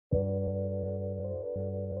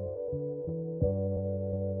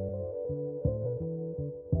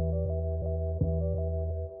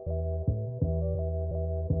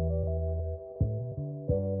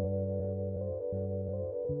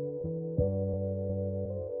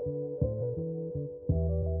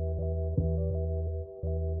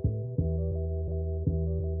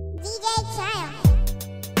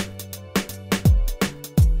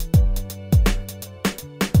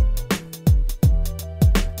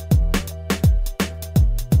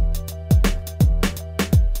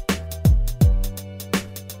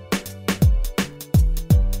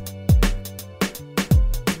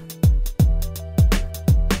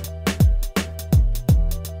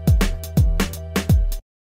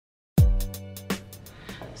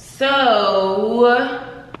So,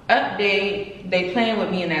 update, they playing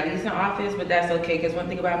with me in that leasing office, but that's okay, because one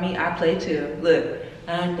thing about me, I play too. Look.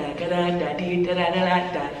 I'll do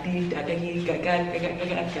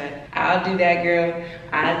that, girl.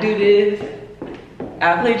 I'll do this.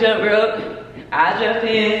 I'll play jump rope. I'll jump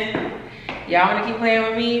in. Y'all wanna keep playing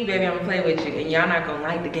with me? Baby, I'm gonna play with you. And y'all not gonna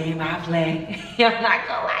like the game I play. Y'all not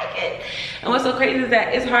gonna like it. And what's so crazy is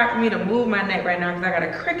that it's hard for me to move my neck right now because I got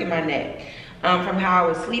a crick in my neck from how I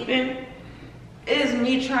was sleeping. It is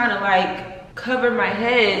me trying to like cover my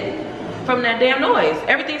head from that damn noise.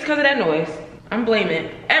 Everything's because of that noise. I'm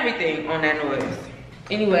blaming everything on that noise.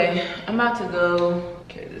 Anyway, I'm about to go,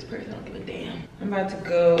 okay, this person don't give a damn. I'm about to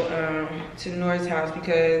go to Nora's house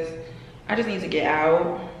because I just need to get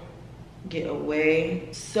out, get away.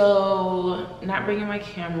 So, not bringing my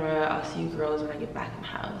camera. I'll see you girls when I get back in the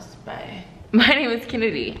house. Bye. My name is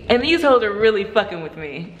Kennedy, and these hoes are really fucking with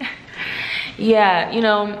me. Yeah, you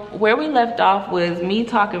know, where we left off was me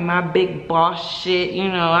talking my big boss shit. You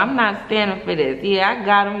know, I'm not standing for this. Yeah, I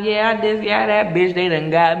got him. Yeah, I did. Yeah, that bitch, they done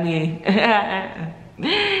got me. Yeah,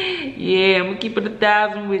 I'm gonna keep it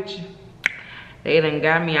 1,000 with you. They done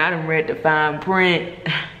got me. I done read the fine print.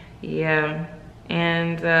 Yeah,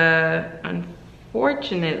 and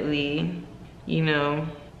unfortunately, you know,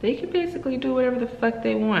 they can basically do whatever the fuck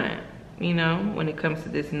they want, you know, when it comes to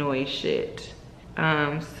this noise shit.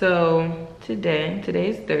 So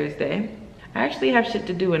today's Thursday. I actually have shit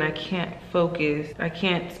to do and I can't focus. I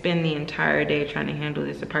can't spend the entire day trying to handle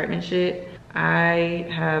this apartment shit. I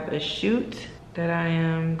have a shoot that I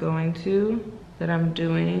am going to, that I'm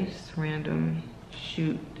doing, just random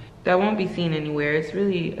shoot. That won't be seen anywhere. It's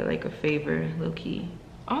really like a favor, low key.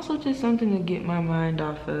 Also just something to get my mind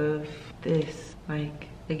off of this. Like,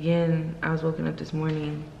 again, I was woken up this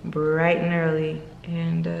morning bright and early,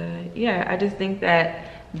 and yeah, I just think that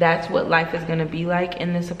that's what life is gonna be like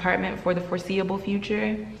in this apartment for the foreseeable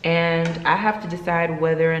future, and I have to decide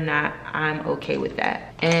whether or not I'm okay with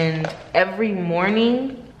that. And every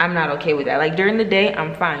morning I'm not okay with that. Like during the day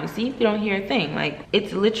I'm fine. See if you don't hear a thing. Like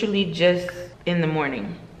it's literally just in the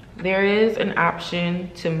morning. There is an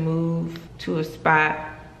option to move to a spot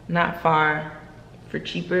not far for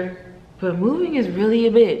cheaper, but moving is really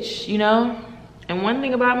a bitch, you know? And one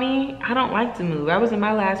thing about me, I don't like to move. I was in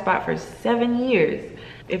my last spot for 7 years.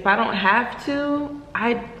 If I don't have to,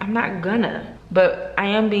 I'm not gonna. But I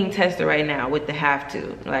am being tested right now with the have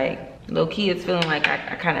to. Like, low key, it's feeling like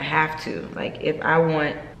I kind of have to. Like, if I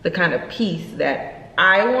want the kind of peace that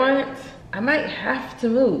I want, I might have to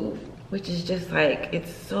move. Which is just like,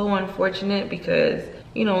 it's so unfortunate because,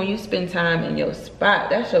 you know, when you spend time in your spot,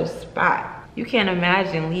 that's your spot. You can't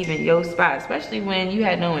imagine leaving your spot, especially when you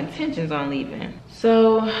had no intentions on leaving.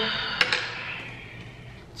 So,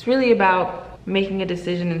 it's really about making a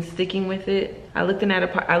decision and sticking with it. I looked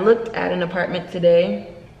at an apartment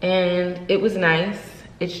today and it was nice.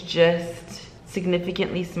 It's just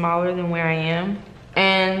significantly smaller than where I am.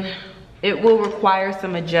 And it will require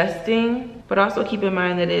some adjusting, but also keep in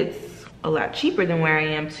mind that it's a lot cheaper than where I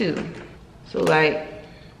am too. So like,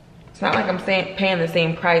 it's not like I'm paying the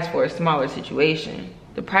same price for a smaller situation.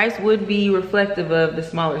 The price would be reflective of the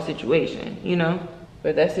smaller situation, you know?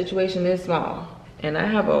 But that situation is small. And I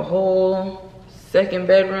have a whole second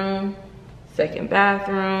bedroom, second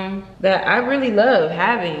bathroom that I really love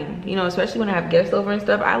having, you know, especially when I have guests over and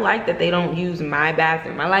stuff. I like that they don't use my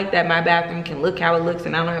bathroom. I like that my bathroom can look how it looks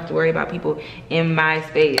and I don't have to worry about people in my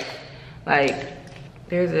space. Like,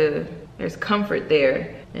 there's comfort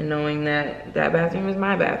there in knowing that that bathroom is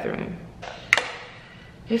my bathroom.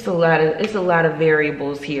 It's a lot of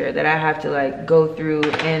variables here that I have to like go through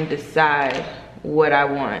and decide what I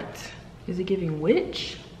want. Is it giving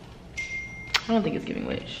witch? I don't think it's giving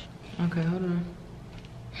witch. Okay, hold on.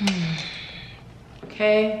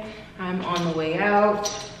 Okay, I'm on the way out.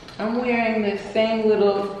 I'm wearing this same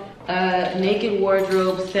little naked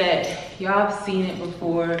wardrobe set. Y'all have seen it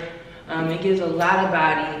before. It gives a lot of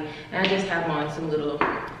body. And I just have on some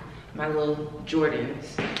my little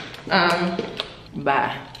Jordans.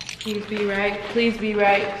 Bye. Please be right, please be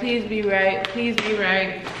right, please be right, please be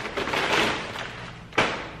right.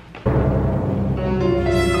 I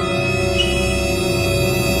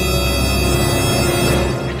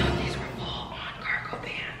thought these were full-on cargo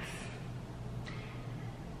pants.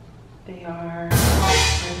 They are a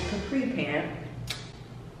capri pant.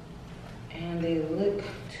 And they look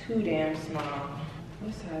too damn small.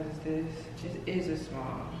 What size is this? It is a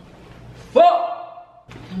small. Fuck!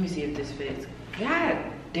 Let me see if this fits. God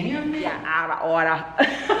damn it. Yeah, out of order.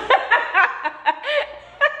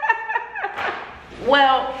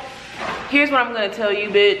 Well, here's what I'm gonna tell you,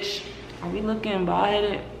 bitch. Are we looking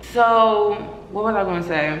bald-headed? So, what was I gonna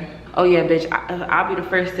say? Oh yeah, bitch, I'll be the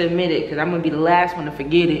first to admit it because I'm gonna be the last one to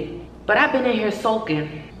forget it. But I've been in here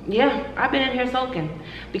sulking. Yeah, I've been in here sulking.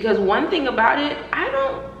 Because one thing about it, I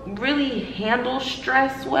don't really handle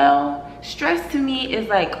stress well. Stress to me is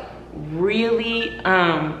like really,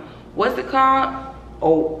 what's it called?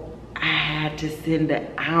 Oh, I had to send a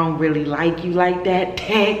I don't really like you like that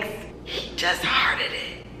text. He just hearted it.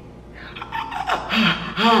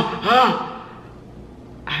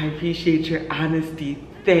 I appreciate your honesty.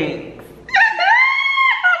 Thanks.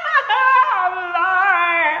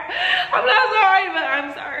 I'm not sorry, but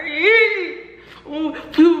I'm sorry.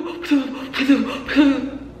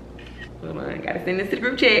 Hold on, I gotta send this to the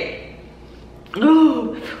group chat.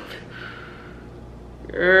 Oh,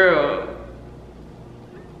 girl.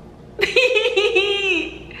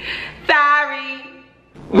 Sorry.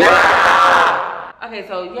 Okay,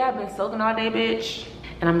 so yeah, I've been sulking all day, bitch.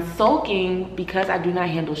 And I'm sulking because I do not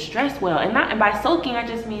handle stress well. And by sulking, I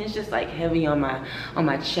just mean it's just like heavy on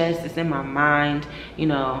my chest. It's in my mind. You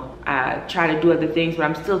know, I try to do other things, but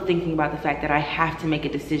I'm still thinking about the fact that I have to make a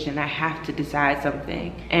decision. I have to decide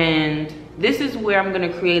something. And this is where I'm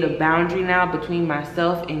gonna create a boundary now between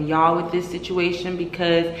myself and y'all with this situation,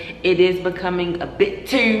 because it is becoming a bit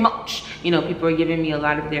too much. You know, people are giving me a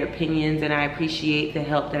lot of their opinions, and I appreciate the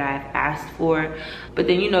help that I've asked for. But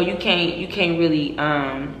then, you know, you can't really,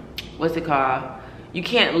 what's it called? You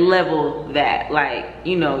can't level that. Like,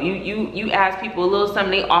 you know, you ask people a little something,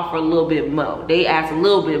 they offer a little bit more. They ask a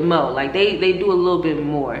little bit more. Like they do a little bit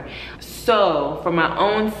more. So for my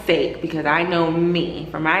own sake, because I know me,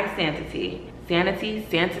 for my sanity,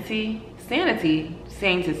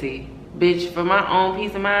 bitch, for my own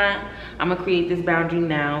peace of mind, I'm gonna create this boundary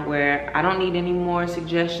now where I don't need any more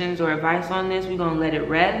suggestions or advice on this. We're gonna let it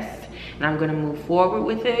rest, and I'm gonna move forward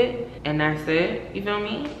with it, and that's it. You feel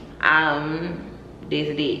me? This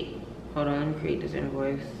is it. Hold on, let me create this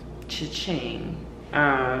invoice. Cha-ching.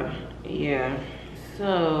 Yeah.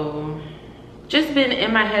 So, just been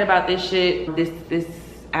in my head about this shit this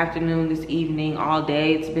afternoon, this evening, all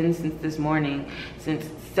day. It's been since this morning, since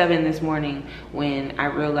 7 this morning, when I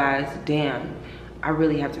realized, damn, I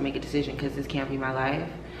really have to make a decision because this can't be my life.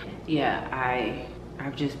 Yeah,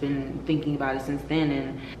 I've just been thinking about it since then,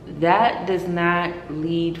 and that does not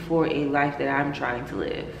lead for a life that I'm trying to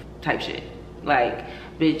live type shit. Like,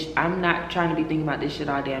 bitch, I'm not trying to be thinking about this shit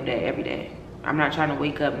all damn day, every day. I'm not trying to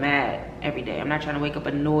wake up mad every day. I'm not trying to wake up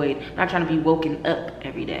annoyed. I'm not trying to be woken up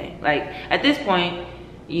every day. Like, at this point,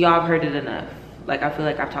 y'all have heard it enough. Like, I feel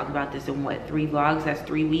like I've talked about this in what, 3 vlogs? That's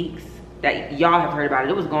 3 weeks that y'all have heard about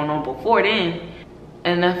it. It was going on before then.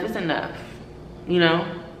 Enough is enough, you know?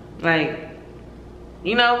 Like,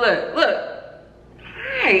 you know, look,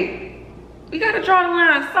 hey, we gotta draw the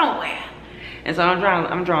line somewhere. And so I'm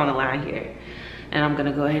drawing the line here. And I'm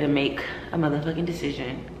gonna go ahead and make a motherfucking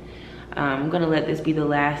decision. I'm gonna let this be the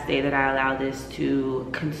last day that I allow this to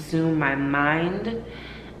consume my mind,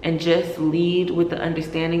 and just lead with the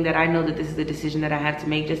understanding that I know that this is a decision that I have to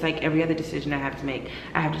make, just like every other decision I have to make.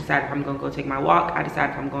 I have to decide if I'm gonna go take my walk. I decide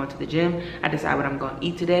if I'm going to the gym. I decide what I'm gonna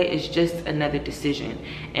eat today. It's just another decision.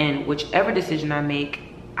 And whichever decision I make,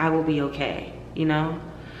 I will be okay, you know?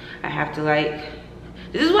 I have to, like,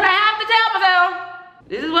 this is what I have to tell myself.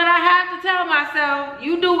 This is what I have to tell myself.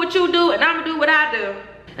 You do what you do, and I'm gonna do what I do.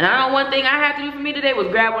 And I know one thing I had to do for me today was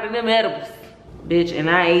grab one of them edibles, bitch, and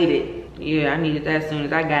I ate it. Yeah, I needed that as soon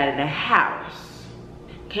as I got in the house.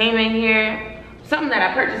 Came in here, something that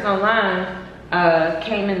I purchased online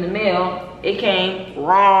came in the mail. It came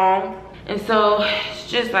wrong. And so it's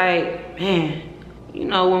just like, man, you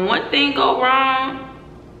know, when one thing go wrong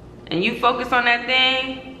and you focus on that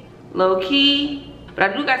thing, low key, but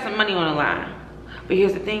I do got some money on the line. But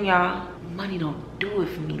here's the thing, y'all, money don't do it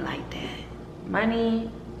for me like that. Money,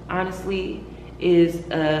 honestly, is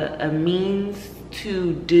a means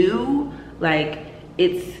to do. Like,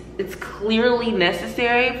 it's clearly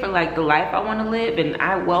necessary for like the life I want to live, and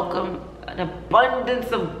I welcome an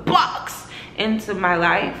abundance of bucks into my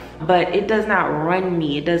life, but it does not run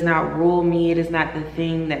me. It does not rule me. It is not the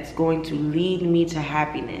thing that's going to lead me to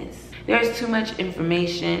happiness. There's too much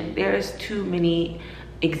information. There's too many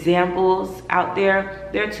examples out there.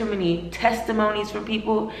 There are too many testimonies from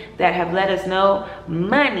people that have let us know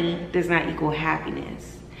money does not equal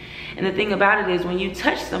happiness. And the thing about it is, when you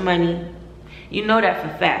touch some money, you know that for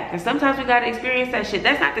fact. And sometimes we gotta experience that shit.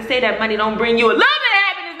 That's not to say that money don't bring you a little bit of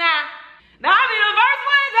happiness now. Now I mean, the first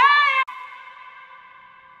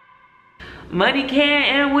one is money can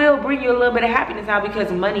and will bring you a little bit of happiness now,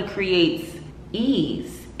 because money creates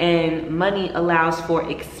ease, and money allows for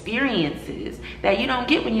experiences that you don't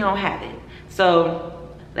get when you don't have it. So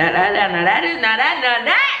Now that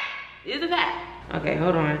is a fact. Okay,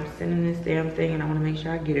 hold on. I'm sending this damn thing and I wanna make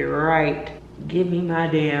sure I get it right. Give me my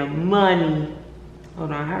damn money.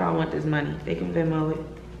 Hold on, how do I want this money? They can Venmo it.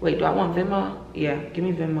 Wait, do I want Venmo? Yeah, give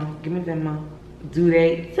me Venmo, give me Venmo. Due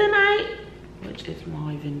date tonight, which is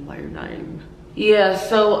my Venmo name. Yeah,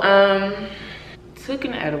 so, took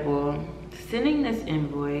an edible, sending this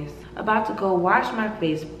invoice, about to go wash my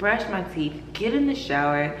face, brush my teeth, get in the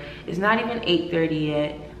shower. It's not even 8:30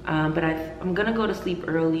 yet. But I'm gonna go to sleep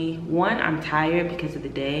early. One, I'm tired because of the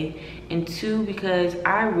day, and two, because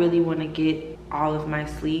I really want to get all of my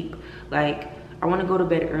sleep. Like, I want to go to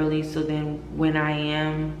bed early so then when I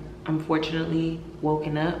am unfortunately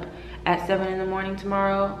woken up at 7 in the morning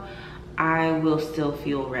tomorrow, I will still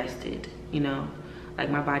feel rested, you know? Like,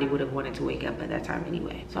 my body would have wanted to wake up at that time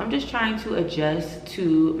anyway. So I'm just trying to adjust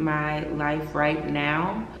to my life right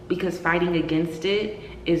now, because fighting against it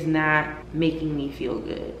is not making me feel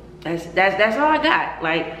good. That's all I got.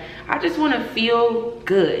 Like, I just want to feel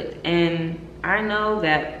good, and I know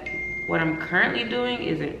that what I'm currently doing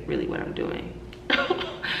isn't really what I'm doing.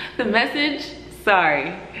 The message,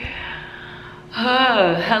 sorry.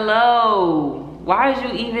 Hello, why is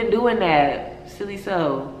you even doing that? Silly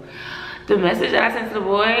soul. The message that I sent to the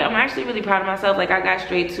boy, I'm actually really proud of myself. Like, I got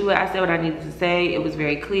straight to it. I said what I needed to say. It was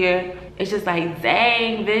very clear. It's just like,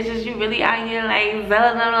 dang, bitches, you really out here like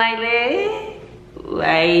selling them like that?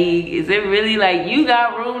 Like, is it really like you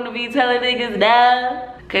got room to be telling niggas no?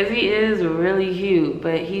 Cause he is really cute,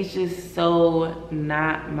 but he's just so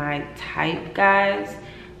not my type, guys,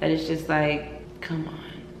 that it's just like, come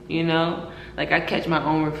on, you know? Like, I catch my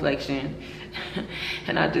own reflection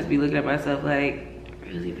and I'll just be looking at myself like,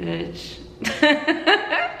 really, bitch?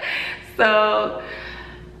 So,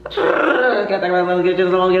 okay,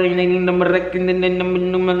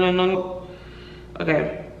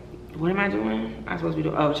 what am I doing? I'm supposed to be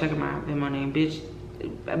doing, oh, checking my Venmo name, bitch.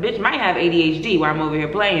 A bitch might have ADHD while I'm over here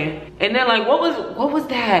playing. And then, like, what was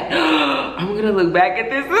that? I'm gonna look back at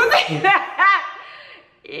this.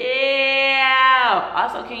 Yeah.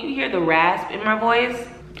 Also, can you hear the rasp in my voice?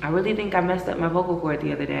 I really think I messed up my vocal cord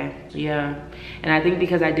the other day. Yeah. And I think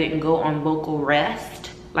because I didn't go on vocal rest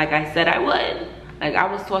like I said I would. Like,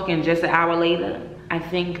 I was talking just an hour later. I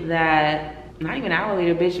think that, not even an hour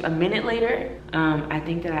later, bitch, a minute later, I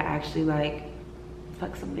think that I actually, like,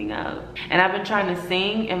 fucked something up. And I've been trying to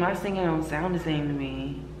sing, and my singing don't sound the same to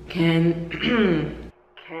me. Can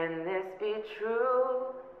this be true?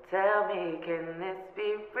 Tell me, can this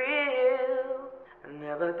be real? I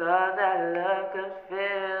never thought that love could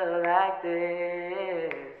feel like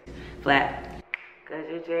this. Flat. Cause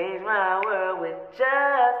you changed my world with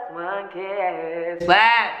just one kiss.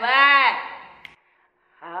 Flat, flat.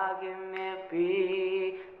 How can it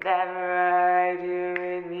be that right here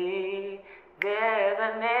with me there's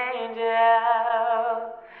an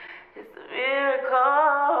angel? It's a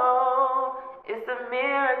miracle. It's a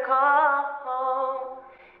miracle.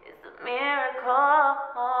 It's a miracle.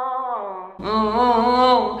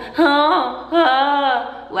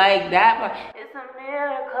 Like that part. It's a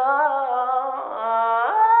miracle.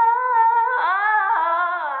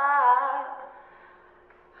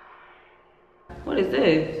 What is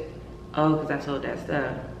this? Oh, because I sold that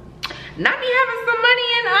stuff. Not me having some money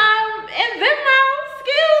in Venmo.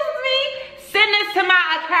 Excuse me. Send this to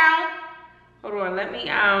my account. Hold on, let me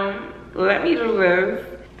do this.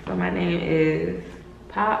 So my name is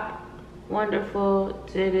Pop Wonderful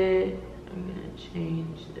Did It. I'm gonna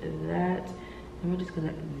change that. And we're just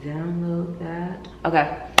gonna download that.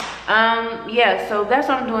 Okay. Yeah, so that's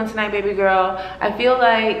what I'm doing tonight, baby girl. I feel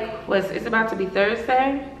like it's about to be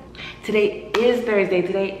Thursday. Today is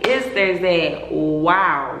Thursday.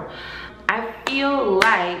 Wow. I feel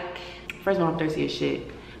like, first of all, I'm thirsty as shit,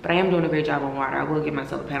 but I am doing a great job on water. I will give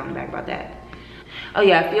myself a pat on the back about that. Oh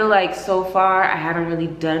yeah, I feel like so far I haven't really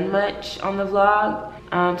done much on the vlog.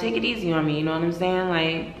 Take it easy on me, you know what I'm saying?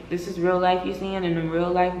 Like, this is real life you seeing, and in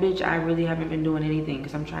real life, bitch, I really haven't been doing anything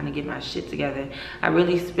because I'm trying to get my shit together. I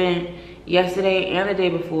really spent yesterday and the day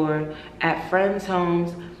before at friends'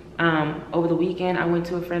 homes. Over the weekend, I went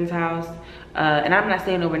to a friend's house, and I'm not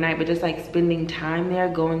staying overnight, but just like spending time there,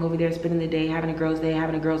 going over there, spending the day, having a girl's day,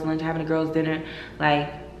 having a girl's lunch, having a girl's dinner.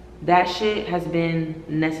 Like, that shit has been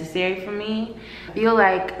necessary for me. I feel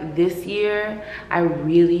like this year, I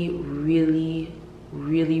really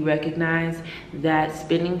recognize that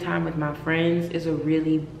spending time with my friends is a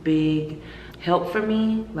really big help for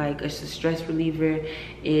me. Like, it's a stress reliever.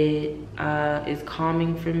 It is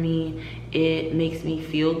calming for me. It makes me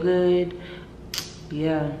feel good.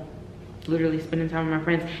 Yeah, literally spending time with my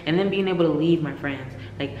friends, and then being able to leave my friends.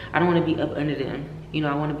 Like, I don't want to be up under them, you know.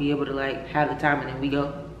 I want to be able to like have the time and then we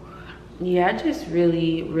go. Yeah, I just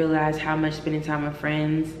really realized how much spending time with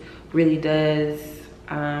friends really does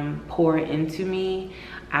pour into me.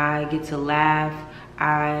 I get to laugh.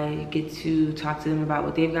 I get to talk to them about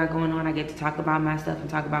what they've got going on. I get to talk about my stuff and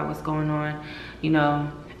talk about what's going on. You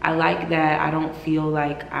know, I like that I don't feel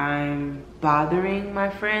like I'm bothering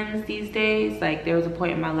my friends these days. Like, there was a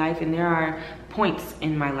point in my life, and there are points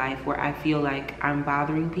in my life where I feel like I'm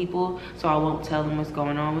bothering people, so I won't tell them what's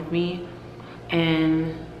going on with me.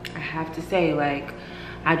 And I have to say, like,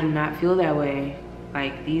 I do not feel that way.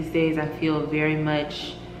 Like, these days I feel very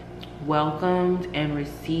much welcomed and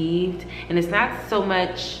received. And it's not so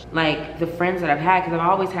much like the friends that I've had, because I've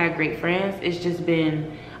always had great friends. It's just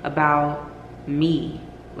been about me.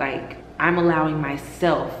 Like, I'm allowing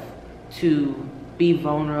myself to be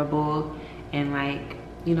vulnerable and, like,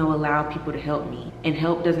 you know, allow people to help me. And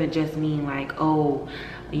help doesn't just mean like, oh,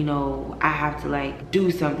 you know, I have to like do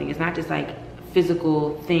something. It's not just like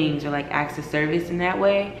physical things or like acts of service in that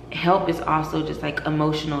way. Help is also just like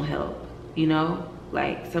emotional help, you know?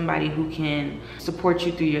 Like somebody who can support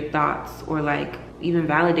you through your thoughts, or like even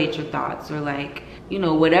validate your thoughts, or like, you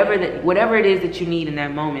know, whatever it is that you need in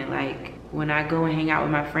that moment. Like, when I go and hang out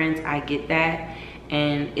with my friends, I get that,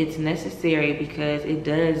 and it's necessary because it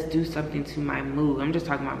does do something to my mood. I'm just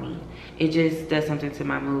talking about me. It just does something to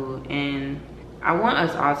my mood, and I want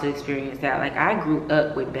us all to experience that. Like, I grew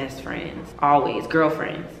up with best friends, always,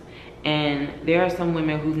 girlfriends. And there are some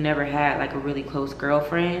women who've never had like a really close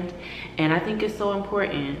girlfriend. And I think it's so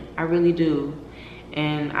important. I really do.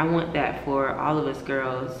 And I want that for all of us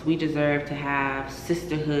girls. We deserve to have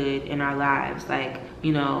sisterhood in our lives. Like,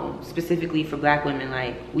 you know, specifically for Black women,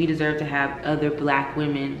 like, we deserve to have other Black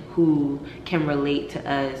women who can relate to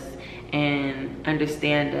us and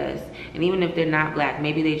understand us. And even if they're not Black,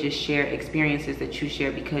 maybe they just share experiences that you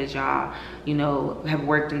share because y'all, you know, have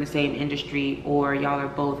worked in the same industry, or y'all are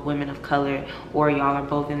both women of color, or y'all are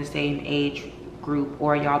both in the same age group,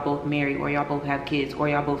 or y'all both married, or y'all both have kids, or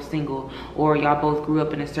y'all both single, or y'all both grew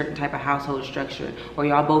up in a certain type of household structure, or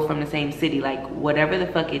y'all both from the same city. Like, whatever the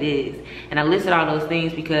fuck it is. And I listed all those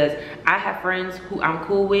things because I have friends who I'm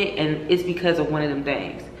cool with, and it's because of one of them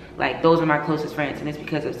things. Like, those are my closest friends, and it's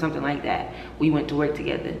because of something like that. We went to work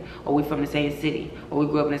together, or we from the same city, or we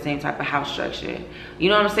grew up in the same type of house structure. You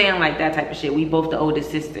know what I'm saying? Like, that type of shit. We both the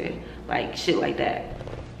oldest sister. Like, shit like that.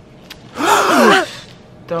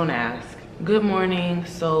 Don't ask. Good morning,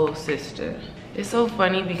 soul sister. It's so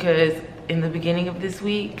funny because in the beginning of this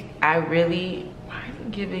week, why is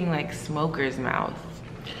it giving like smoker's mouth?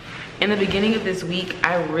 In the beginning of this week,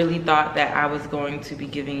 I really thought that I was going to be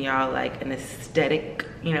giving y'all like an aesthetic,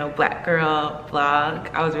 you know, Black girl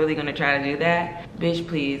vlog. I was really gonna try to do that. Bitch,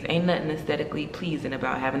 please, ain't nothing aesthetically pleasing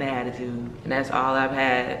about having an attitude. And that's all I've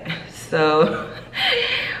had. So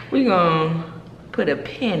we gonna put a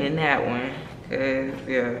pin in that one, cause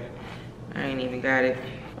yeah, I ain't even got it.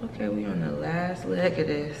 Okay, we on the last leg of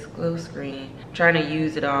this glow screen. I'm trying to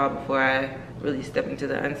use it all before I really step into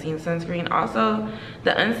the unseen sunscreen. Also,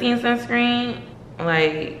 the unseen sunscreen,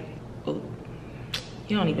 like, ooh,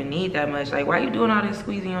 you don't even need that much. Like, why you doing all this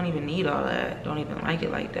squeezing? You don't even need all that. Don't even like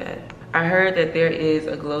it like that. I heard that there is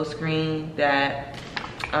a glow screen that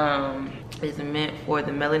is meant for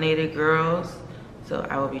the melanated girls, so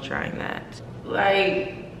I will be trying that.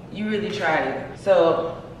 Like, you really tried it.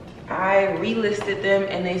 So I relisted them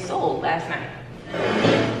and they sold last night.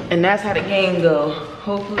 And that's how the game go.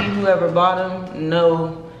 Hopefully whoever bought them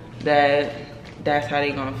know that that's how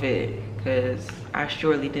they gonna fit, because I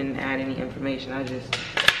surely didn't add any information. I just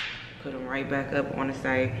put them right back up on the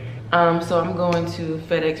site. So I'm going to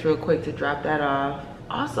FedEx real quick to drop that off.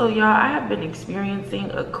 Also, y'all, I have been experiencing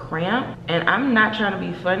a cramp, and I'm not trying to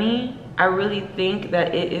be funny. I really think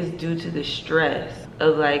that it is due to the stress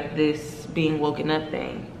of like this being woken up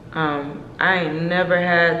thing. I ain't never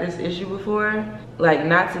had this issue before, like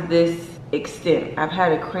not to this extent. I've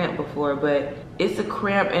had a cramp before, but it's a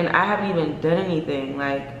cramp and I haven't even done anything.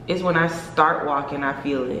 Like, it's when I start walking I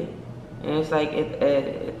feel it, and it's like at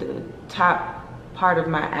the top part of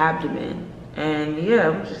my abdomen. And yeah,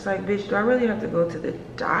 I'm just like, bitch, do I really have to go to the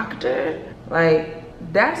doctor?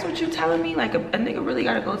 Like, that's what you're telling me? Like, a nigga really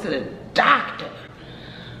gotta go to the doctor?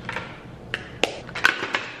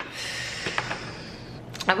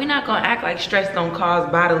 And we're not gonna act like stress don't cause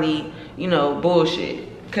bodily, you know, bullshit,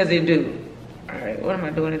 because it do. All right, what am I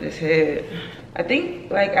doing to this head? I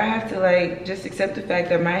think like I have to like just accept the fact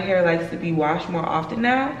that my hair likes to be washed more often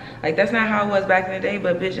now. Like, that's not how it was back in the day,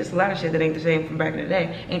 but bitch, it's a lot of shit that ain't the same from back in the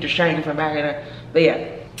day. Ain't the same from back in the, but yeah,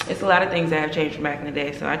 it's a lot of things that have changed from back in the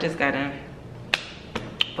day, so I just gotta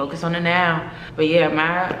focus on the now. But yeah,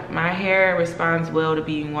 my hair responds well to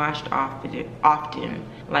being washed often.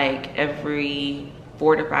 Like every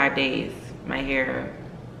 4 to 5 days, my hair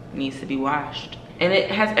needs to be washed. And it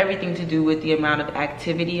has everything to do with the amount of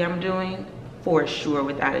activity I'm doing, for sure,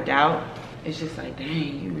 without a doubt. It's just like,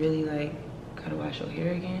 dang, you really like gotta wash your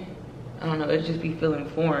hair again? I don't know, it'd just be feeling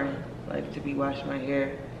foreign, like to be washing my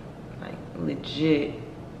hair like legit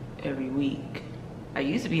every week. I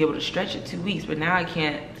used to be able to stretch it 2 weeks, but now I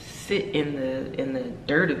can't sit in the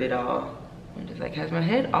dirt of it all. I'm just like, has my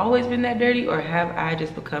head always been that dirty, or have I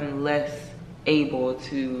just become less able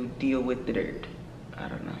to deal with the dirt? I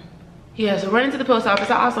don't know. Yeah, so running to the post office,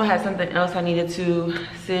 I also had something else I needed to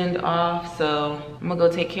send off, so I'm gonna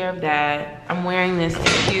go take care of that. I'm wearing this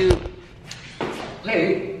cute,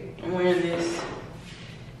 I'm wearing this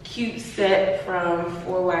cute set from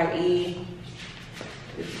 4YE.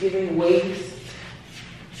 It's giving waist.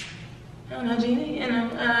 I know, Genie, and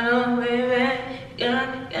I know, baby,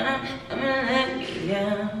 I'm gonna let you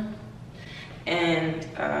down. And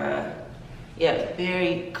yeah,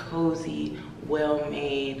 very cozy,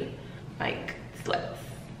 well-made, like, sweats.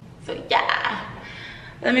 So yeah,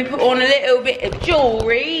 let me put on a little bit of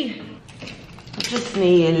jewelry. Just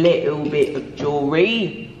need a little bit of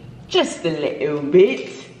jewelry. Just a little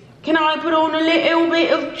bit. Can I put on a little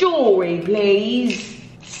bit of jewelry, please?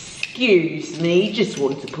 Excuse me, just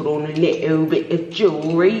want to put on a little bit of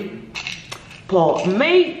jewelry. Pardon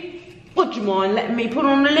me. Would you mind letting me put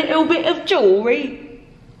on a little bit of jewelry?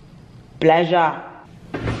 Pleasure.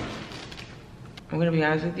 I'm gonna be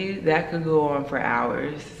honest with you, that could go on for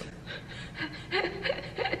hours.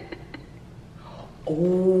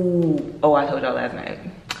 Oh, I told y'all last night.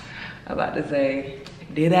 I'm about to say,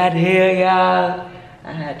 did I tell y'all?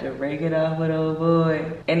 I had to break it off with old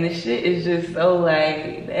boy. And the shit is just so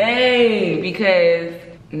like, dang, because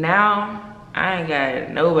now I ain't got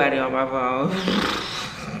nobody on my phone.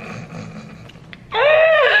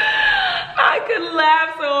 I could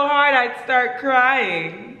laugh so hard I'd start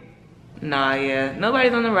crying. Nah, yeah,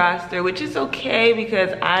 nobody's on the roster, which is okay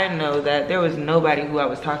because I know that there was nobody who I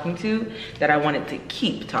was talking to that I wanted to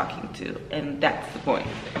keep talking to, and that's the point.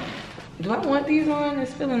 Do I want these on?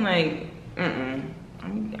 It's feeling like,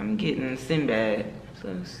 I'm getting Sinbad, so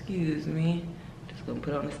excuse me. Just gonna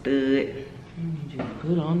put on the stud. Just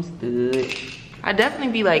put on the stud. I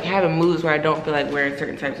definitely be like having moods where I don't feel like wearing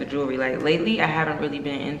certain types of jewelry. Like lately, I haven't really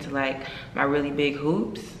been into like my really big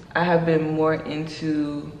hoops. I have been more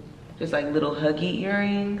into just like little huggy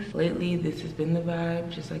earrings. Lately, this has been the vibe,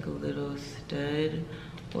 just like a little stud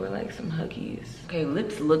or like some huggies. Okay,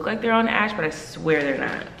 lips look like they're on ash, but I swear they're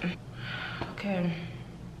not. Okay,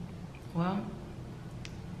 well,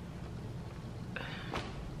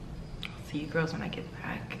 I'll see you girls when I get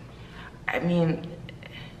back. I mean,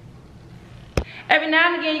 every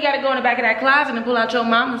now and again, you gotta go in the back of that closet and pull out your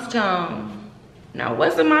mama's tone. Now,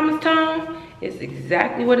 what's a mama's tone? It's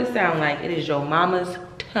exactly what it sounds like. It is your mama's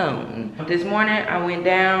tone. This morning, I went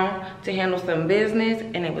down to handle some business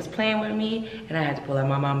and it was playing with me and I had to pull out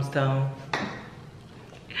my mama's tone.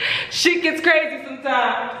 Shit gets crazy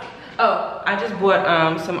sometimes. Oh, I just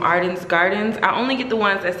bought some Arden's Gardens. I only get the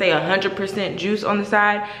ones that say 100% juice on the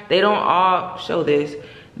side. They don't all show this.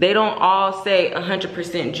 They don't all say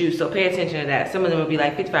 100% juice, so pay attention to that. Some of them will be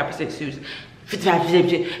like 55% juice,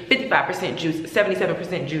 55% juice,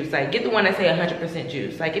 77% juice. Like, get the one that say 100%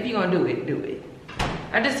 juice. Like, if you're gonna do it, do it.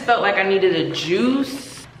 I just felt like I needed a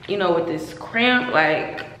juice, you know, with this cramp.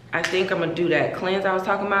 Like, I think I'm gonna do that cleanse I was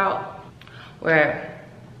talking about, where,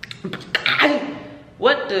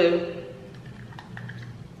 what the?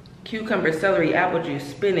 Cucumber, celery, apple juice,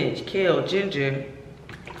 spinach, kale, ginger.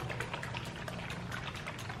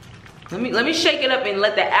 Let me shake it up and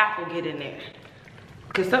let the apple get in there.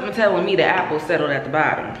 Cause something telling me the apple settled at the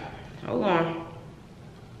bottom. Hold on.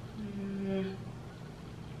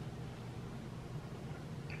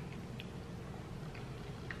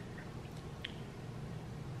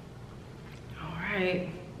 All right.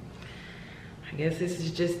 I guess this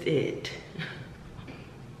is just it.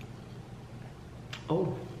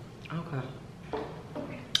 Oh, okay.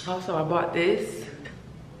 Also, I bought this.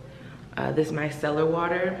 This micellar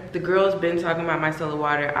water. The girl's been talking about micellar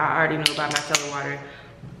water. I already know about micellar water,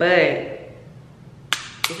 but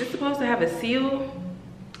is it supposed to have a seal?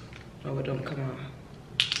 Oh, it don't come on.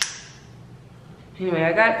 Anyway,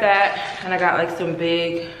 I got that, and I got like some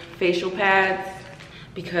big facial pads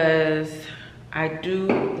because I do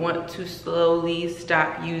want to slowly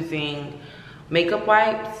stop using makeup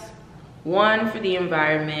wipes. 1, for the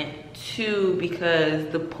environment. 2, because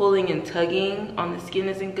the pulling and tugging on the skin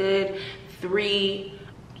isn't good. 3,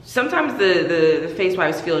 sometimes the face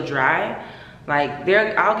wipes feel dry. Like,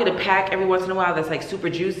 I'll get a pack every once in a while that's like super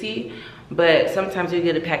juicy, But sometimes you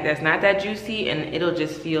get a pack that's not that juicy and it'll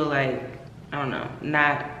just feel like, I don't know,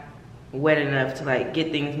 not wet enough to like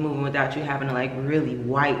get things moving without you having to like really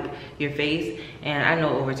wipe your face. And I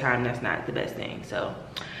know over time that's not the best thing. So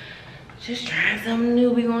just trying something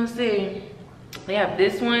new, we gonna see. They have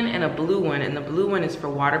this one and a blue one, and the blue one is for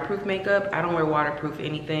waterproof makeup. I don't wear waterproof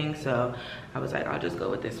anything, so I was like, I'll just go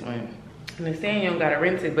with this one. And they're saying you don't gotta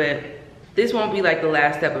rinse it, but this won't be like the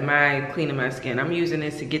last step of my cleaning my skin. I'm using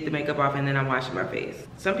this to get the makeup off and then I'm washing my face.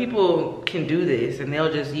 Some people can do this and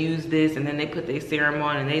they'll just use this and then they put their serum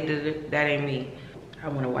on and they did it. That ain't me. I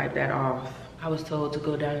wanna wipe that off. I was told to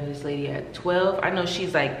go down to this lady at 12. I know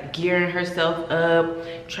she's like gearing herself up,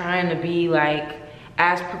 trying to be like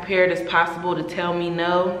as prepared as possible to tell me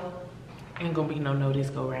no. Ain't gonna be no this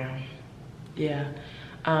go round. Yeah.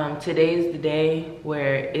 Today's the day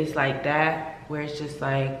where it's like that, where it's just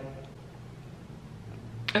like,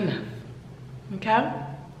 enough, okay?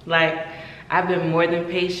 Like, I've been more than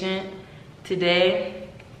patient today.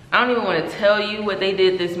 I don't even want to tell you what they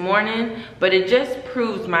did this morning, but it just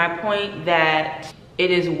proves my point that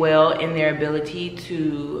it is well in their ability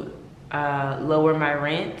to lower my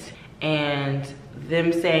rent, and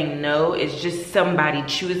them saying no is just somebody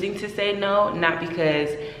choosing to say no, not because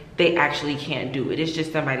they actually can't do it. It's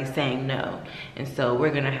just somebody saying no. And so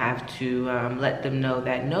we're gonna have to let them know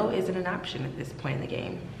that no isn't an option at this point in the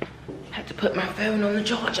game. I had to put my phone on the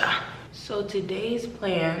charger. So today's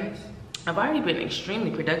plans, I've already been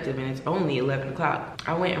extremely productive and it's only 11 o'clock.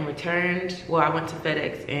 I went and returned, well, I went to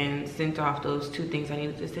FedEx and sent off those 2 things I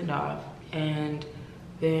needed to send off. And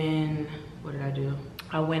then, what did I do?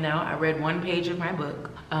 I went out, I read 1 page of my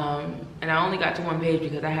book. And I only got to 1 page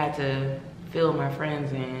because I had to fill my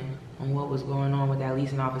friends in on what was going on with that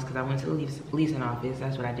leasing office, because I went to the leasing office.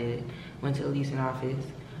 That's what I did. Went to the leasing office.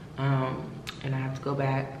 And I have to go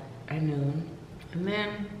back at noon. And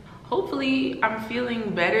then hopefully I'm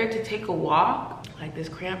feeling better to take a walk. Like, this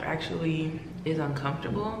cramp actually is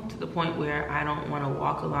uncomfortable to the point where I don't want to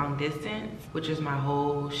walk a long distance, which is my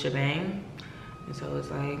whole shebang. And so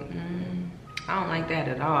it's like, I don't like that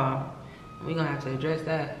at all. We're gonna have to address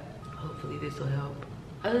that. Hopefully this will help.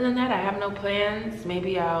 Other than that, I have no plans.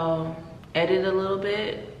 Maybe I'll edit a little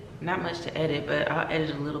bit. Not much to edit, but I'll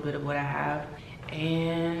edit a little bit of what I have.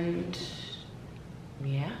 And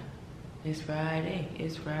yeah, it's Friday.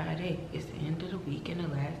 It's Friday. It's the end of the week and the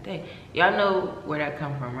last day. Y'all know where that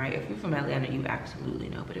come from, right? If you're from Atlanta, you absolutely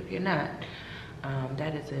know. But if you're not,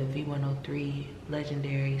 that is a V103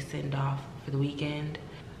 legendary send-off for the weekend.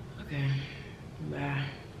 Okay, bye.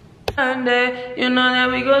 Sunday, you know that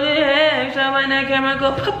we go to the extra when that camera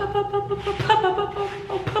go pop, pop, pop, pop, pop,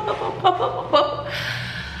 pop, pop, pop, pop, pop, pop.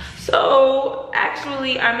 So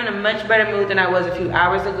actually, I'm in a much better mood than I was a few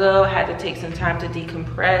hours ago. I had to take some time to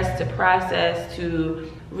decompress, to process, to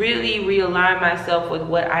really realign myself with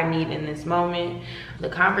what I need in this moment. The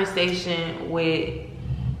conversation with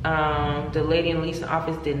the lady in the leasing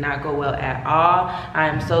office did not go well at all. I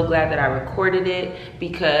am so glad that I recorded it,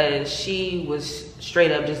 because she was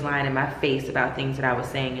straight up just lying in my face about things that I was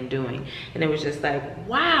saying and doing. And it was just like,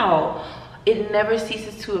 wow, it never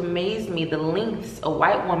ceases to amaze me the lengths a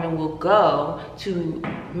white woman will go to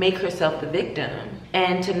make herself the victim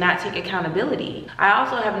and to not take accountability. I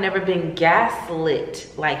also have never been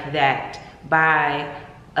gaslit like that by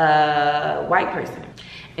a white person.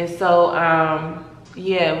 And so,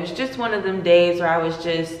 yeah, it was just one of them days where I was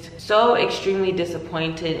just so extremely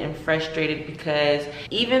disappointed and frustrated, because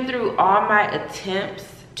even through all my attempts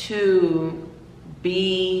to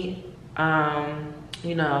be,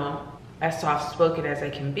 you know, as soft-spoken as I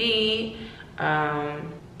can be,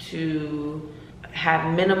 to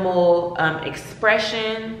have minimal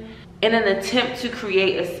expression, in an attempt to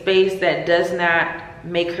create a space that does not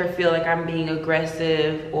make her feel like I'm being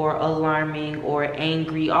aggressive or alarming or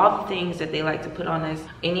angry, all the things that they like to put on us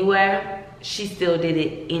anyway, she still did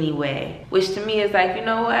it anyway. Which to me is like, you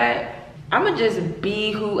know what? I'ma just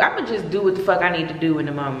be who, I'ma just do what the fuck I need to do in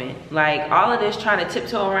the moment. Like, all of this trying to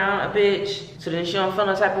tiptoe around a bitch so then she don't feel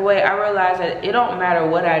no type of way, I realize that it don't matter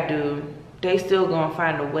what I do, they still gonna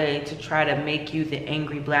find a way to try to make you the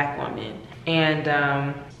angry black woman.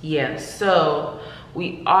 And yeah, so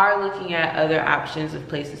we are looking at other options of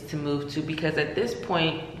places to move to, because at this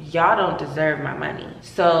point, y'all don't deserve my money.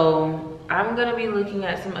 So I'm gonna be looking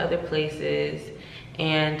at some other places,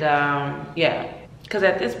 and yeah, because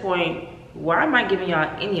at this point, why am I giving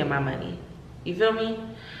y'all any of my money? You feel me?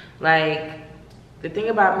 Like, the thing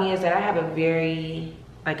about me is that I have a very,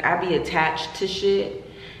 like, I be attached to shit.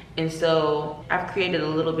 And so I've created a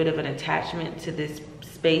little bit of an attachment to this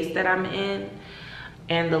space that I'm in.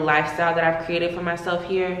 and the lifestyle that I've created for myself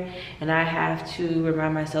here, and I have to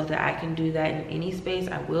remind myself that I can do that in any space.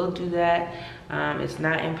 I will do that. It's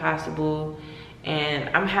not impossible, and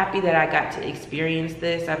I'm happy that I got to experience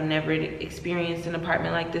this. I've never experienced an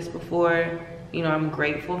apartment like this before. You know, I'm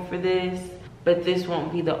grateful for this, but this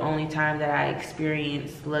won't be the only time that I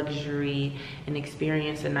experience luxury and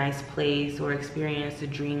experience a nice place or experience a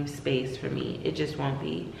dream space for me. It just won't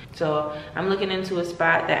be. So I'm looking into a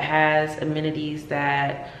spot that has amenities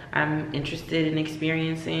that I'm interested in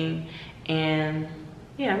experiencing, and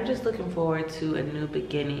yeah, I'm just looking forward to a new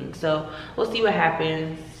beginning. So we'll see what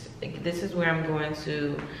happens. This is where I'm going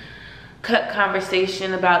to cut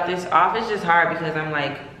conversation about this off. It's just hard because I'm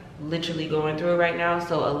like literally going through it right now,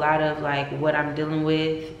 so a lot of like what I'm dealing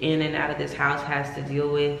with in and out of this house has to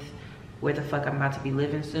deal with where the fuck I'm about to be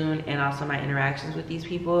living soon, and also my interactions with these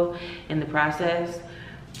people in the process.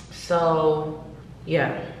 So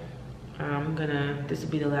yeah, this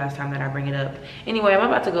will be the last time that I bring it up. Anyway, I'm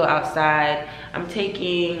about to go outside. I'm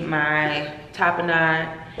taking my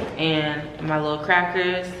tapenade and my little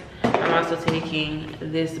crackers. I'm also taking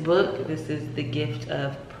this book. This is The Gift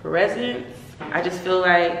of Presence. I just feel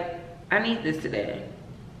like I need this today.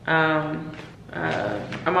 I'm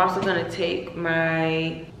also gonna take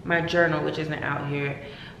my journal, which isn't out here,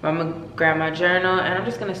 but I'm gonna grab my journal and I'm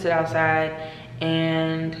just gonna sit outside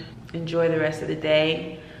and enjoy the rest of the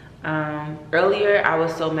day. Earlier I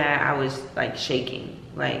was so mad, I was like shaking,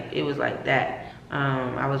 like it was like that.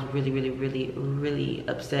 I was really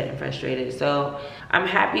upset and frustrated. So I'm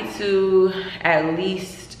happy to at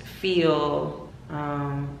least feel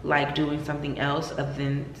like doing something else other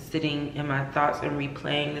than sitting in my thoughts and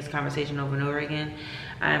replaying this conversation over and over again.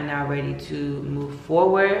 I am now ready to move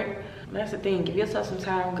forward. That's the thing, give yourself some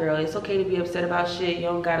time, girl. It's okay to be upset about shit. You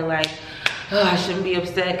don't gotta like, oh, I shouldn't be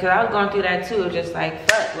upset, because I was going through that too, just like,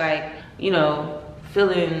 fuck, like, you know,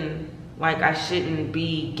 feeling like I shouldn't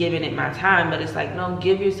be giving it my time. But it's like, no,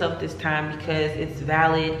 give yourself this time because it's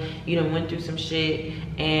valid. You done went through some shit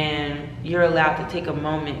and you're allowed to take a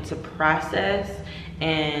moment to process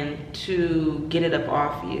and to get it up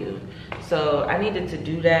off you. So I needed to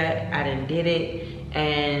do that. I done did it.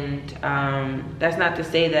 And that's not to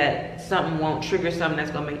say that something won't trigger something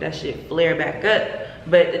that's gonna make that shit flare back up.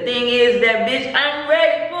 But the thing is that, bitch, I'm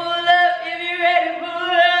ready. Pull up if you're ready.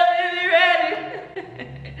 Pull up if you're ready.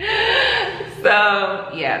 So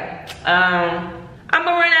yeah, I'm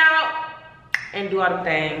gonna run out and do all the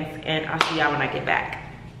things, and I'll see y'all when I get back.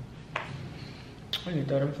 I need to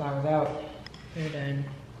throw them flowers out. You're done.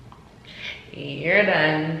 You're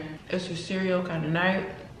done. It's a cereal kind of night.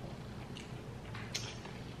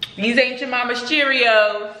 These ain't your mama's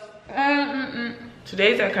Cheerios.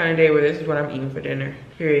 Today's that kind of day where this is what I'm eating for dinner,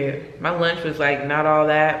 period. My lunch was like not all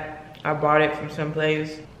that. I bought it from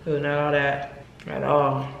someplace. It was not all that at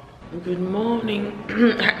all. Good morning.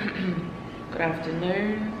 Good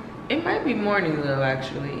afternoon. It might be morning though,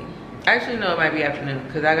 actually. Actually, no, it might be afternoon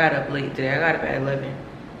because I got up late today. I got up at 11.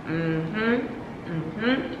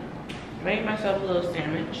 Made myself a little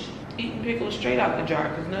sandwich. Eating pickles straight out the jar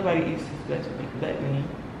because nobody eats this but me.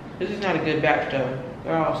 This is not a good batch though.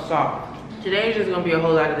 They're all soft. Today's just gonna be a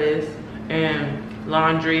whole lot of this and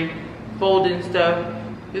laundry, folding stuff.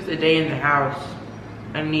 Just a day in the house.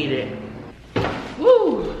 I need it.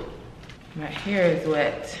 Woo! My hair is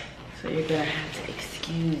wet, so you're gonna have to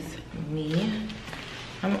excuse me.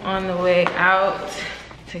 I'm on the way out.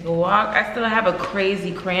 Take a walk. I still have a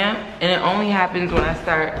crazy cramp, and it only happens when I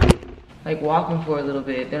start like walking for a little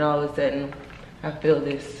bit. Then all of a sudden, I feel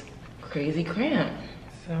this crazy cramp.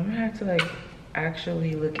 So I'm gonna have to like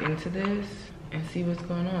actually look into this and see what's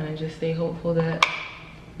going on, and just stay hopeful that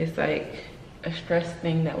it's like a stress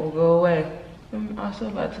thing that will go away. I'm also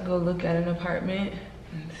about to go look at an apartment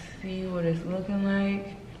and see what it's looking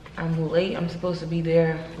like. I'm late. I'm supposed to be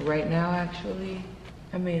there right now, actually.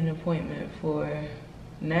 I made an appointment for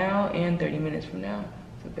now and 30 minutes from now.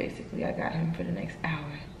 So basically I got him for the next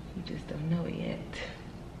hour. You just don't know it yet.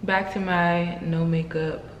 Back to my no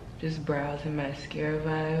makeup, just brows and mascara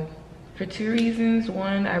vibe. For two reasons.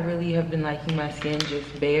 One, I really have been liking my skin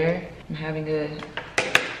just bare. I'm having a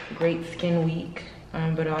great skin week.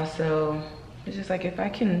 But also, it's just like if I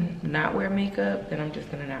can not wear makeup, then I'm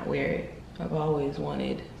just gonna not wear it. I've always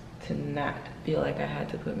wanted to not feel like I had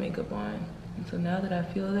to put makeup on. And so now that I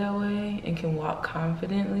feel that way and can walk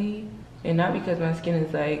confidently, and not because my skin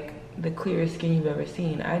is like the clearest skin you've ever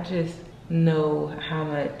seen, I just know how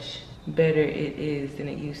much better it is than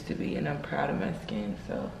it used to be, and I'm proud of my skin.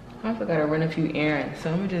 So I also gotta run a few errands,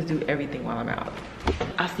 so I'm gonna just do everything while I'm out.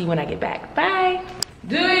 I'll see you when I get back. Bye.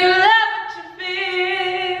 Do you love what you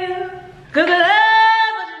feel? 'Cause I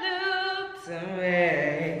love what you do to me.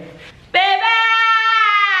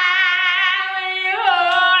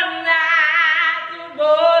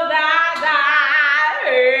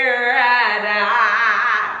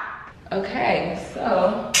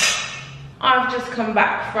 come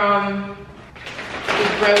back from the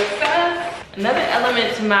Grossa. Another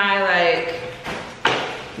element to my like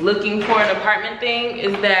looking for an apartment thing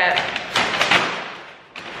is that,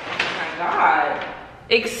 oh my God,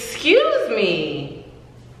 excuse me,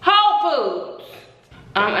 Whole Foods.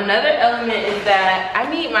 Another element is that I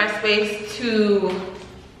need my space to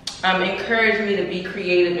encourage me to be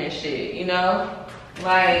creative and shit, you know?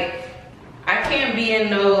 Like, I can't be in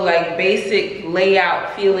no like basic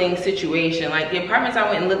layout feeling situation. Like the apartments I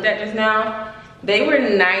went and looked at just now, they were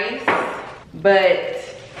nice, but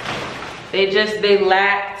they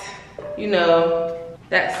lacked, you know,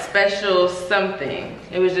 that special something.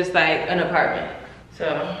 It was just like an apartment.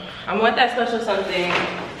 So I want that special something.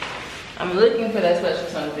 I'm looking for that special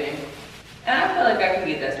something. And I feel like I can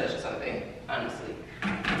get that special something, honestly.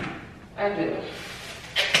 I do.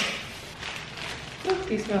 Look,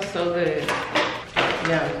 these smell so good.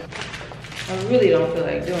 Yeah. I really don't feel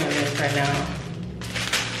like doing this right now.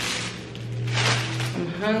 I'm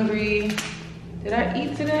hungry. Did I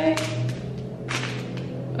eat today?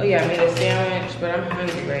 Oh yeah, I made a sandwich, but I'm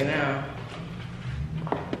hungry right now.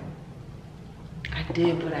 I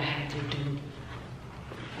did what I had to do.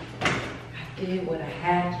 I did what I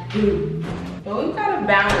had to do. But we got a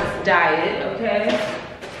balanced diet, okay?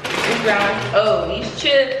 We balanced. Oh, these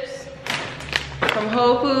chips from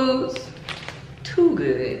Whole Foods, too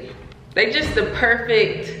good. They just the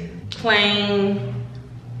perfect plain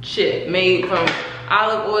chip made from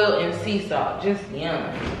olive oil and sea salt, just yum.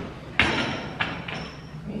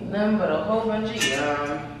 Ain't nothing but a whole bunch of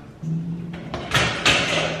yum.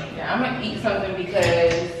 Yeah, I'm gonna eat something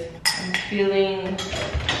because I'm feeling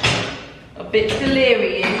a bit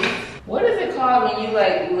delirious. What is it called when you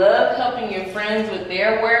like love helping your friends with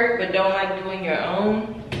their work but don't like doing your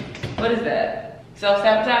own? What is that?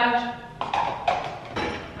 Self-sabotage?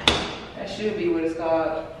 That should be what it's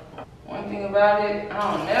called. One thing about it, I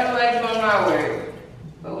don't never like doing my work.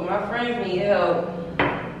 But when my friends need help,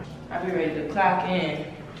 I be ready to clock in.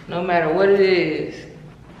 No matter what it is,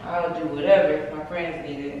 I'll do whatever if my friends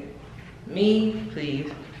need it. Me,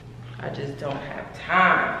 please, I just don't have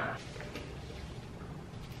time.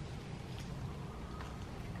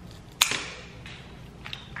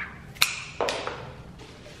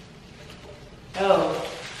 Oh,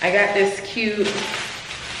 I got this cute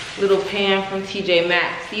little pan from TJ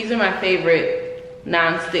Maxx. These are my favorite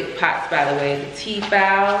non-stick pots, by the way. The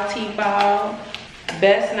Tefal,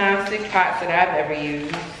 best non-stick pots that I've ever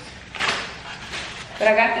used. But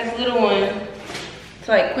I got this little one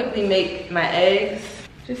to like quickly make my eggs.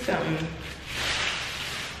 Just something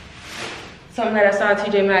that I saw at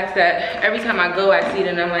TJ Maxx that every time I go, I see it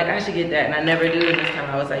and I'm like, I should get that, and I never do. And this time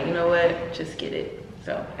I was like, you know what, just get it.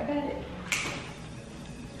 So I got it.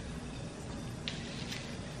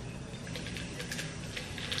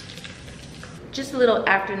 Just a little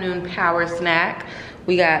afternoon power snack.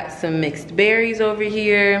 We got some mixed berries over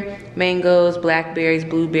here, mangoes, blackberries,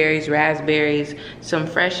 blueberries, raspberries, some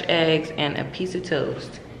fresh eggs, and a piece of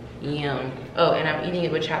toast. Yum. Oh, and I'm eating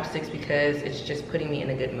it with chopsticks because it's just putting me in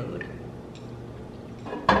a good mood.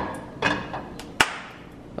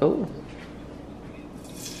 Oh.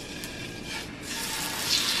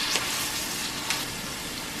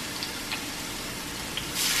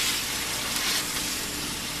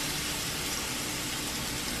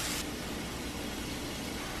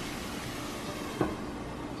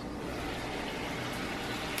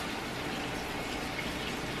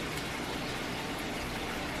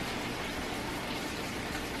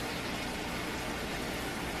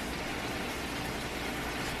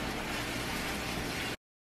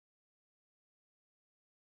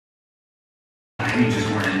 You just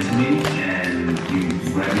weren't into me and you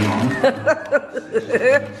led me on.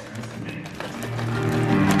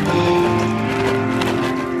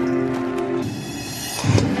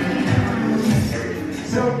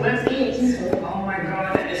 So let's eat. Oh my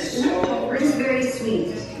god, that is so It's very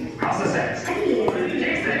sweet. how's the sex? Are you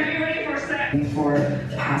ready for sex? For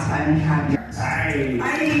the past 5.5 years.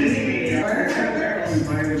 We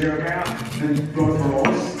playing the joke out and both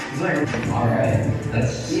roles. It's like, alright,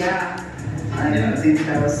 that's I think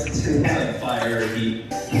that was too. like fire, heat.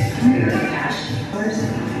 Cash.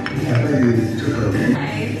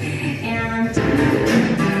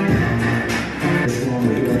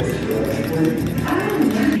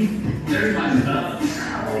 There's my stuff.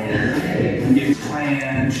 Get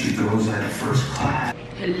planned, she goes at first class.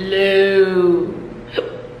 Hello.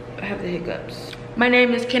 I have the hiccups. My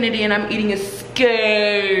name is Kennedy and I'm eating a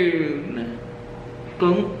scone.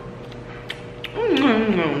 Boom.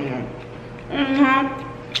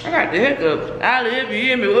 I got the hiccups. I live, you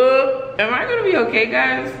hear me? Am I gonna be okay,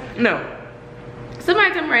 guys? No.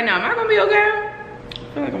 Somebody tell me right now, am I gonna be okay?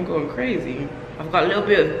 feel like I'm going crazy. I've got a little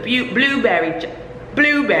bit of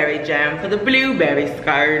blueberry jam for the blueberry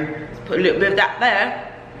scone. Let's put a little bit of that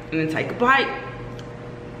there and then take a bite.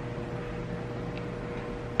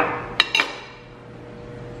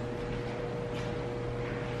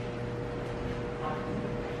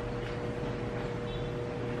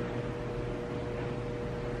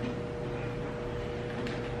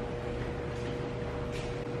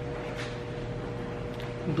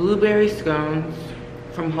 Blueberry scones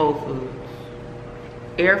from Whole Foods.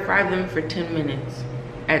 Air fry them for 10 minutes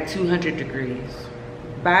at 200 degrees.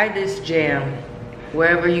 Buy this jam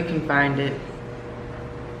wherever you can find it,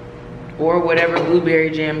 or whatever blueberry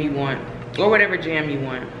jam you want, or whatever jam you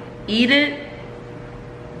want. Eat it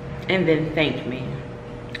and then thank me.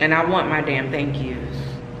 And I want my damn thank yous.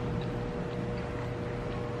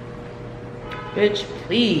 Bitch,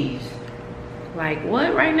 please. Like,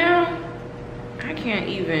 what right now? I can't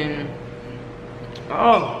even.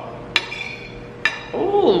 Oh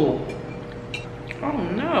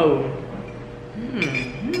no.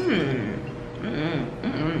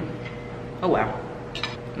 Oh wow,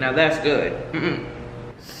 now that's good.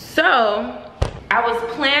 So I was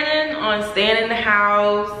planning on staying in the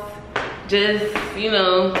house, just, you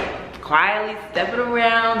know, quietly stepping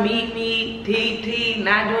around, meet, tea,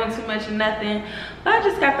 not doing too much of nothing. But I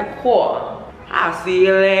just got the call. I'll see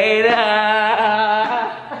you later.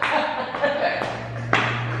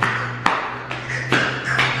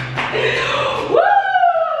 Woo!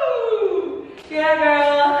 Yeah,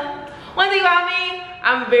 girl. One thing about me,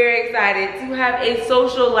 I'm very excited to have a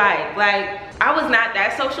social life. Like, I was not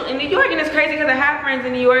that social in New York, and it's crazy because I have friends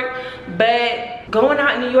in New York, but going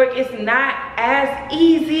out in New York is not as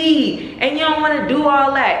easy, and you don't want to do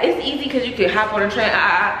all that. It's easy because you can hop on a train,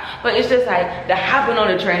 but it's just like the hopping on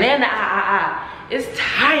the train and the it's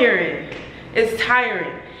tiring. It's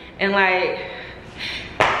tiring, and like,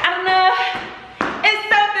 I don't know, it's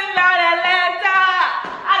something about Atlanta.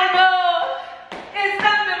 I don't know, it's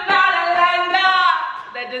something about Atlanta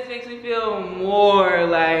that just makes me feel more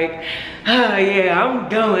like, oh yeah, I'm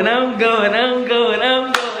going.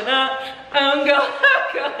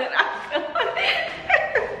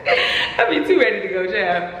 I'll be too ready to go,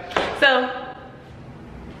 child. So,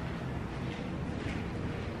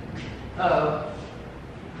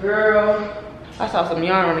 girl, I saw some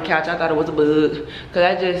yarn on the couch. I thought it was a bug,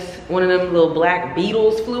 cause one of them little black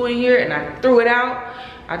beetles flew in here and I threw it out.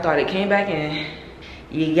 I thought it came back and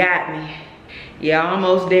you got me. You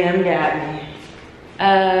almost damn got me.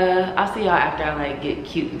 I'll see y'all after I like get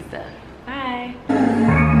cute and stuff. Bye.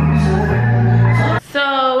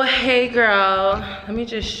 So, hey girl, let me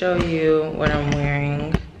just show you what I'm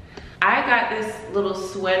wearing. I got this little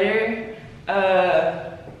sweater,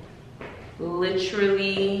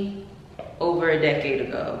 literally over a decade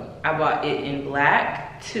ago. I bought it in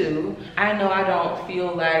black too. I know I don't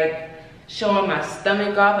feel like showing my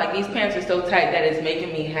stomach off. Like, these pants are so tight that it's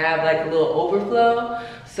making me have like a little overflow.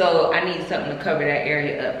 So I need something to cover that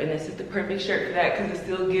area up. And this is the perfect shirt for that because it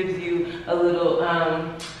still gives you a little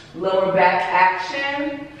lower back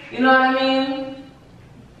action. You know what I mean?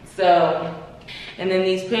 So, and then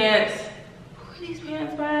these pants, who are these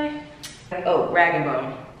pants by? Oh, Rag &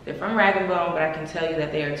 Bone. They're from Rag & Bone, but I can tell you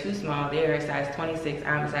that they are too small. They are a size 26,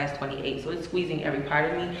 I'm a size 28. So it's squeezing every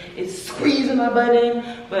part of me. It's squeezing my butt in,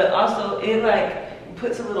 but also it like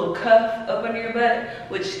puts a little cuff up under your butt,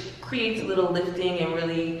 which creates a little lifting and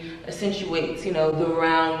really accentuates, you know, the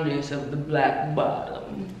roundness of the black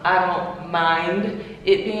bottom. I don't mind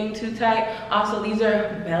it being too tight. Also, these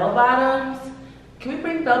are bell bottoms. Can we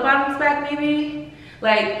bring bell bottoms back maybe?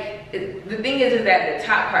 Like, the thing is that the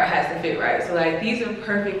top part has to fit right. So like, these are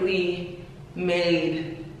perfectly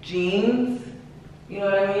made jeans, you know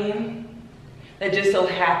what I mean? That just so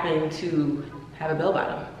happen to have a bell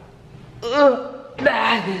bottom.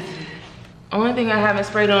 Only thing I haven't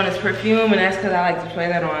sprayed on is perfume, and that's because I like to spray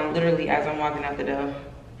that on literally as I'm walking out the door.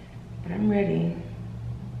 But I'm ready.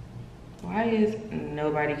 Why is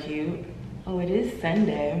nobody cute? Oh, it is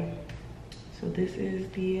Sunday. So this is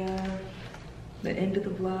the end of the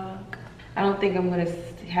vlog. I don't think I'm gonna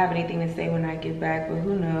have anything to say when I get back, but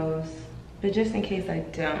who knows? But just in case I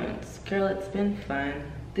don't, girl, it's been fun.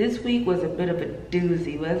 This week was a bit of a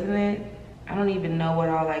doozy, wasn't it? I don't even know what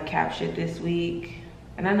all I captured this week.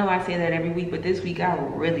 And I know I say that every week, but this week I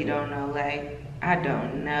really don't know. Like, I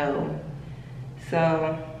don't know.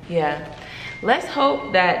 So, yeah. Let's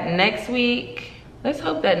hope that next week,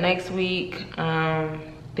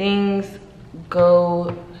 things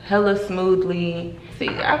go hella smoothly. See,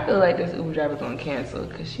 I feel like this Uber driver's gonna cancel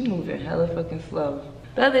because she moving hella fucking slow.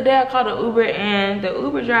 The other day I called an Uber, and the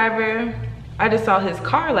Uber driver, I just saw his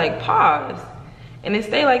car like pause. And it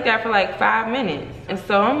stayed like that for like 5 minutes. And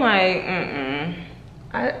so I'm like,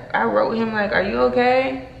 I wrote him like, are you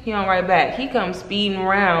okay? He don't write back. He comes speeding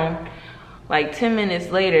around like 10 minutes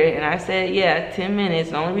later, and I said, yeah, 10 minutes.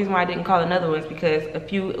 The only reason why I didn't call another one is because a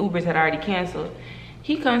few Ubers had already canceled.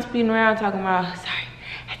 He comes speeding around talking about, sorry,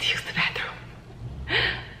 I had to use the bathroom.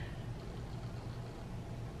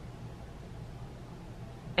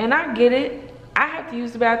 And I get it. I have to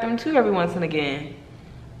use the bathroom too every once and again.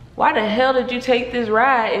 Why the hell did you take this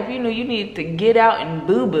ride if you knew you needed to get out and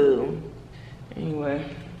boo-boo? Anyway,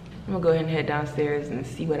 I'm gonna go ahead and head downstairs and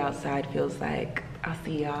see what outside feels like. I'll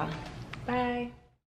see y'all. Bye.